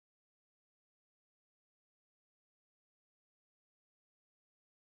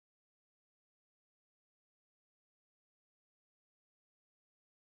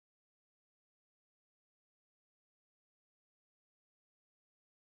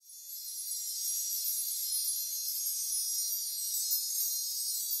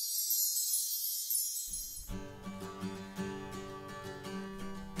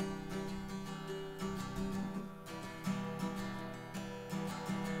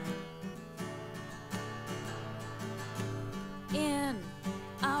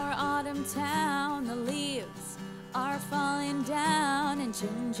autumn town, the leaves are falling down and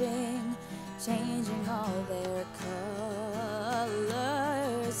changing all their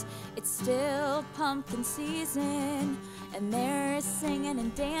colors. It's still pumpkin season, and they're singing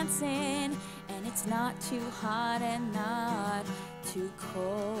and dancing, and it's not too hot and not too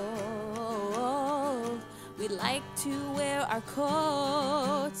cold. We like to wear our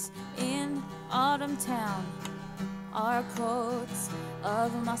coats in autumn town, our coats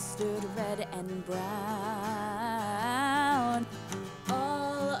of mustard, red and brown.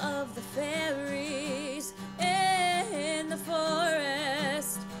 All of the fairies in the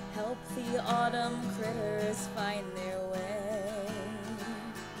forest help the autumn critters find their way.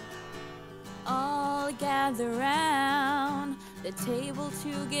 All gather round the table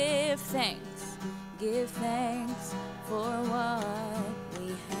to give thanks for what we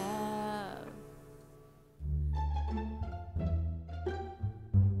have.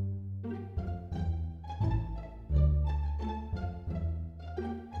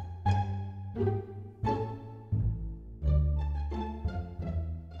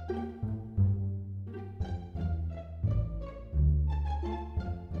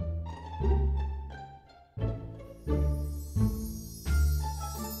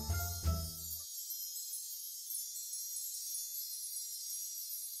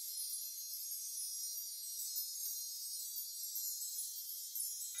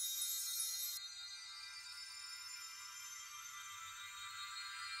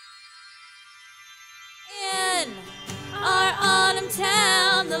 In our autumn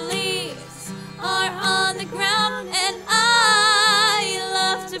town, the leaves are on the ground, and I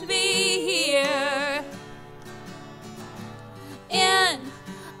love to be here. In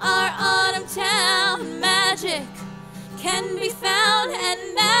our autumn town, magic can be found,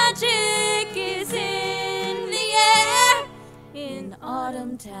 and magic is in the air in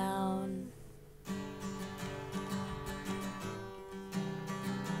autumn town.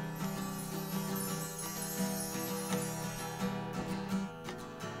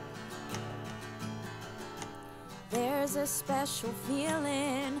 There's a special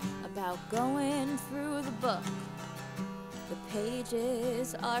feeling about going through the book. The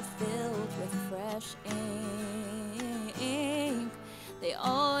pages are filled with fresh ink. They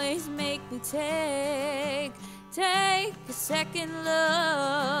always make me take a second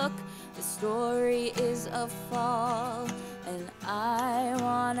look. The story is of fall, and I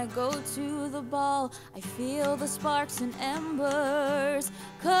wanna go to the ball. I feel the sparks and embers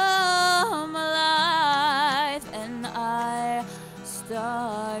come alive, and I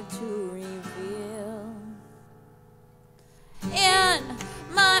start to reveal. In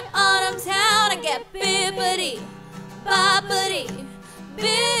my autumn town, I get bippity, boppity,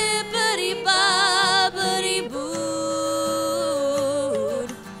 bippity, boppity, booed.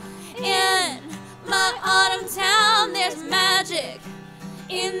 In my autumn town, there's magic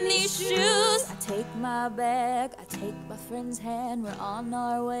in these shoes. I take my bag, I take my friend's hand, we're on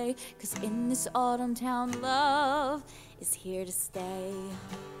our way, 'cause in this autumn town, love is here to stay.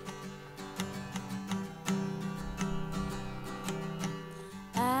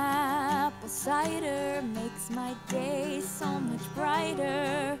 Apple cider makes my day so much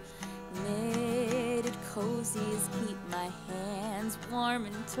brighter. Knitted cozies keep my hands warm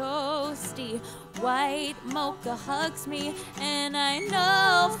and toasty. White mocha hugs me, and I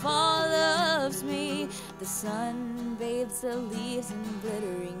know fall loves me. The sun bathes the leaves in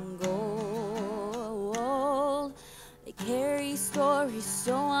glittering gold. They carry stories,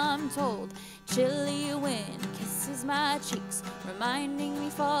 so I'm told. Chilly wind kisses my cheeks, reminding me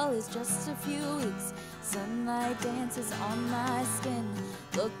fall is just a few weeks. Sunlight dances on my skin,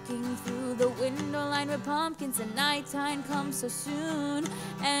 looking through the window lined with pumpkins, and nighttime comes so soon,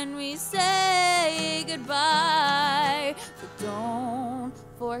 and we say goodbye. But don't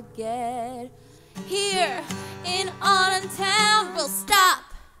forget, here in autumn town, we'll stop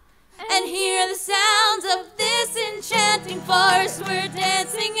and hear the sounds of this enchanting forest we're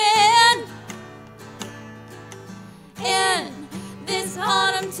dancing in. In this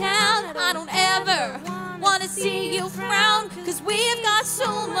autumn town, I don't ever want to see you frown, 'cause we've got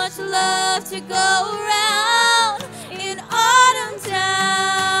so much love to go around in autumn town.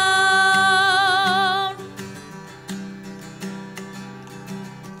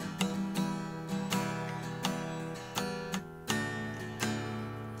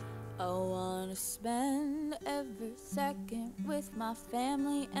 I want to spend every second with my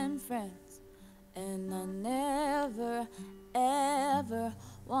family and friends, and I never ever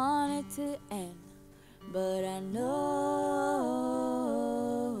want it to end. But I know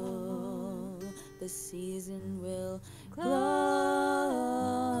the season will close.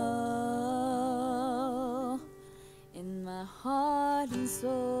 my heart and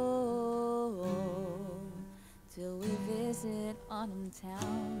soul till we visit Autumn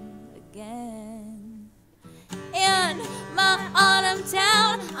Town again. In my Autumn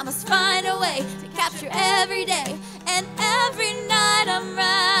Town, I must find a way to capture every day, and every night I'm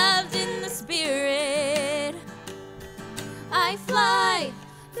wrapped in the spirit. I fly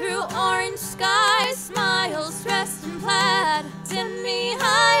through orange skies, smiles dressed in plaid, send me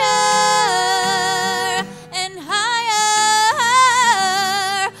higher and higher.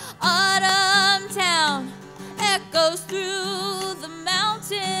 Autumn Town echoes through the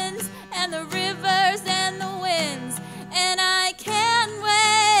mountains and the rivers and the winds, and I can't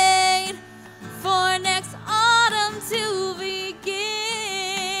wait for next autumn to begin.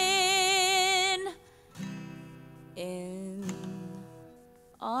 In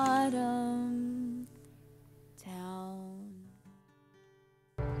Autumn Town.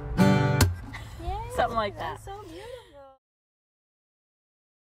 Something like that. So beautiful.